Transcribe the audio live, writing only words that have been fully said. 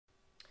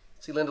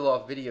See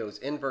Lindelof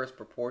videos, inverse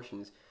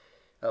proportions.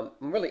 I'm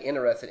really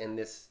interested in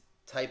this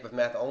type of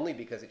math only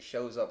because it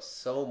shows up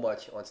so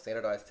much on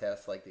standardized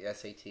tests like the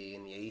SAT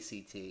and the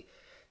ACT,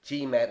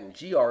 GMAT, and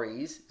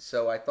GREs.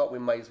 So I thought we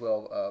might as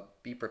well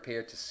be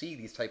prepared to see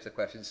these types of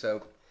questions.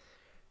 So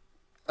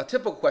a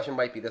typical question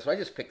might be this one. I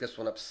just picked this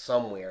one up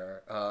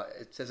somewhere.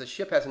 It says a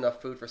ship has enough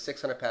food for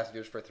 600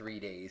 passengers for 3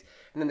 days.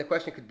 And then the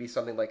question could be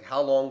something like,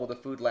 how long will the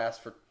food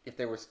last for if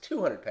there was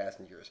 200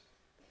 passengers?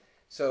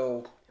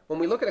 So when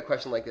we look at a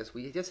question like this,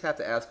 we just have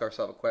to ask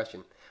ourselves a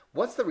question.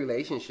 What's the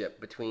relationship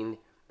between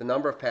the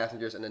number of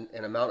passengers and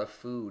amount of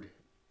food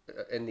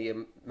and the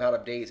amount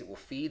of days it will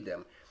feed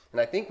them? And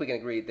I think we can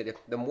agree that if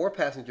the more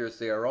passengers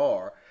there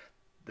are,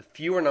 the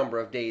fewer number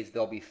of days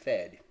they'll be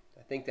fed.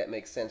 I think that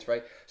makes sense,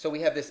 right? So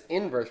we have this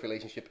inverse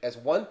relationship. As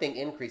one thing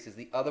increases,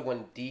 the other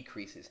one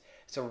decreases.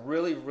 It's a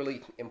really,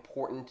 really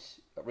important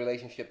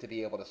relationship to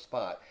be able to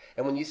spot.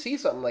 And when you see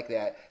something like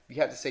that, you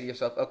have to say to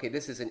yourself, okay,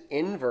 this is an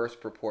inverse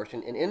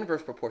proportion, and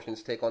inverse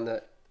proportions take on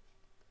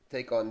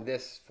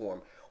this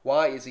form.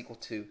 Y is equal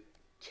to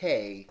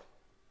K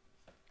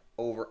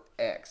over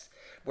X,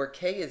 where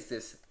K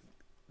is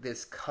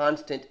this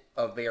constant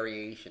of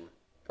variation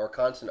or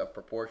constant of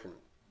proportion.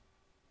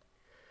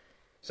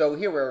 So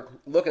here we're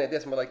looking at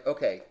this and we're like,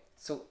 okay,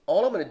 so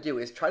all I'm going to do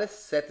is try to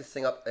set this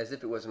thing up as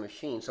if it was a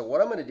machine. So what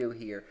I'm going to do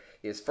here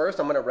is first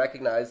I'm going to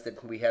recognize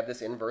that we have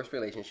this inverse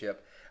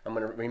relationship. I'm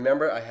going to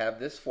remember I have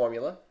this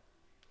formula.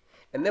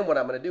 And then what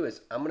I'm going to do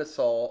is I'm going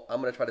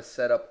to try to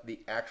set up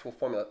the actual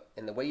formula.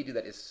 And the way you do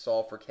that is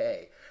solve for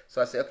K.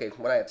 So I say, okay,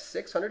 when I have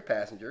 600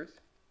 passengers,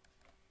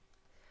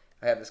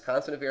 I have this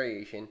constant of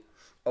variation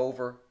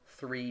over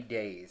 3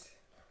 days.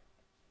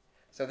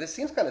 So this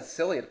seems kind of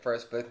silly at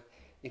first, but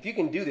if you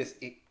can do this,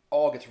 it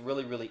all gets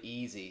really, really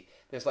easy.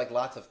 There's like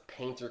lots of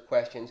painter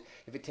questions.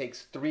 If it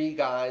takes 3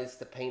 guys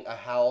to paint a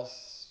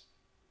house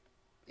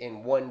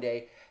in 1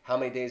 day, how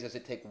many days does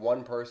it take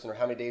one person, or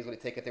how many days would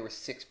it take if there were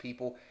 6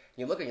 people?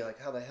 You look and you're like,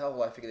 how the hell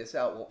will I figure this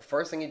out? Well,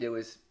 first thing you do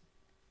is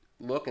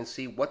look and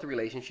see what the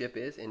relationship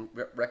is and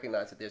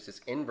recognize that there's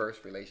this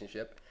inverse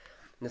relationship.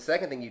 And the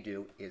second thing you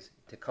do is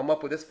to come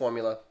up with this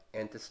formula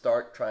and to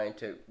start trying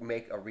to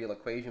make a real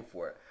equation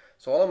for it.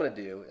 So all I'm going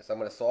to do is I'm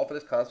going to solve for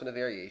this constant of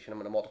variation. I'm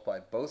going to multiply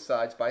both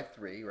sides by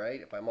 3,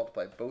 right? If I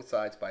multiply both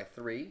sides by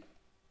 3, you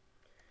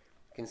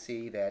can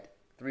see that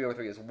 3 over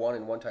 3 is 1,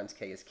 and 1 times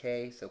k is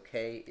k. So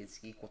k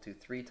is equal to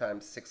 3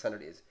 times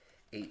 600 is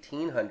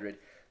 1800.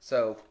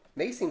 So it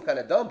may seem kind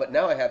of dumb, but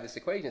now I have this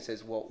equation that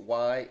says, well,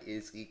 y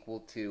is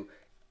equal to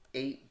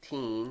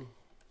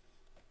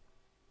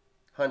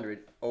 1800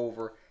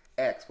 over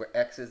x, where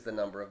x is the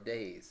number of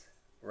days,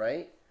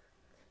 right?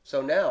 So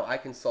now I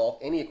can solve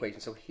any equation.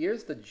 So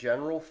here's the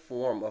general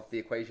form of the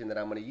equation that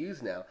I'm going to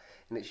use now,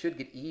 and it should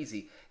get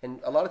easy.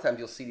 And a lot of times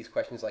you'll see these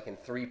questions like in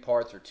 3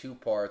 parts or 2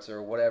 parts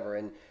or whatever,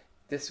 and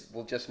this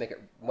will just make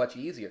it much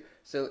easier.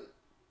 So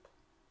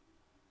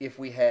if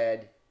we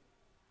can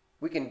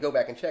go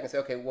back and check and say,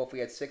 okay, well, if we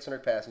had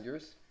 600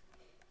 passengers,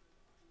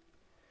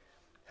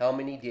 how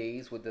many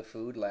days would the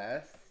food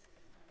last?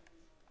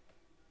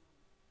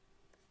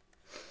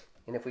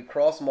 And if we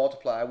cross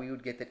multiply, we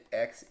would get that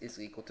x is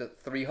equal to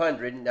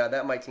 300. Now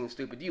that might seem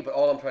stupid to you, but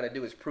all I'm trying to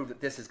do is prove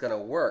that this is going to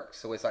work.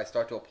 So as I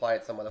start to apply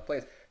it some other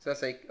place, so I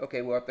say,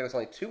 okay, well, if there was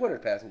only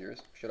 200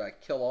 passengers, should I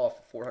kill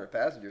off 400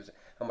 passengers?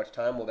 How much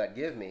time will that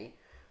give me?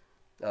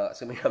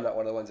 Assuming I'm not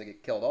one of the ones that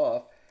get killed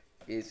off,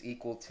 is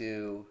equal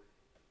to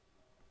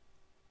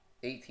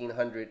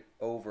 1800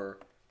 over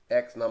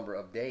x number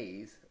of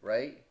days,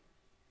 right?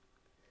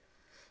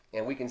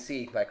 And we can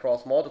see by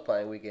cross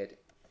multiplying, we get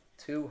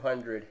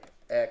 200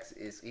 x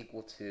is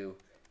equal to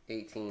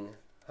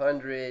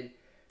 1800.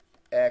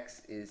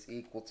 X is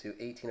equal to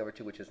 18 over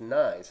 2, which is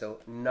 9. So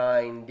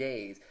 9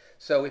 days.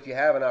 So if you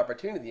have an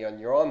opportunity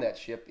and you're on that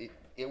ship, it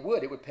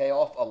would pay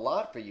off a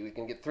lot for you. You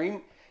can get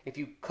if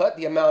you cut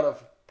the amount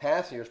of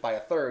passengers by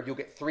a third, you'll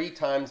get 3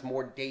 times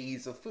more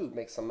days of food.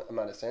 Makes some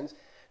amount of sense.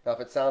 Now,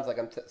 if it sounds like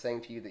I'm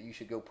saying to you that you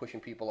should go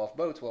pushing people off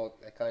boats, well,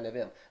 I kind of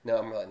am. No,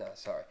 I'm really not.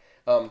 Sorry.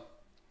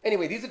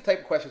 Anyway, these are the type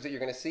of questions that you're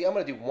going to see. I'm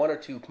going to do 1 or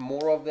 2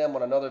 more of them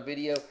on another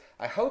video.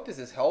 I hope this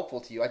is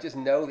helpful to you. I just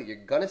know that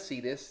you're going to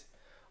see this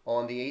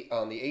on the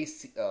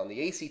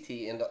ACT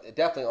and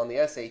definitely on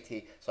the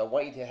SAT. So I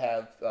want you to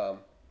have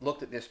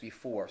looked at this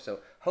before.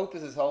 So hope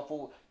this is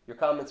helpful. Your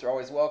comments are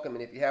always welcome.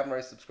 And if you haven't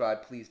already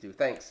subscribed, please do.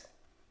 Thanks.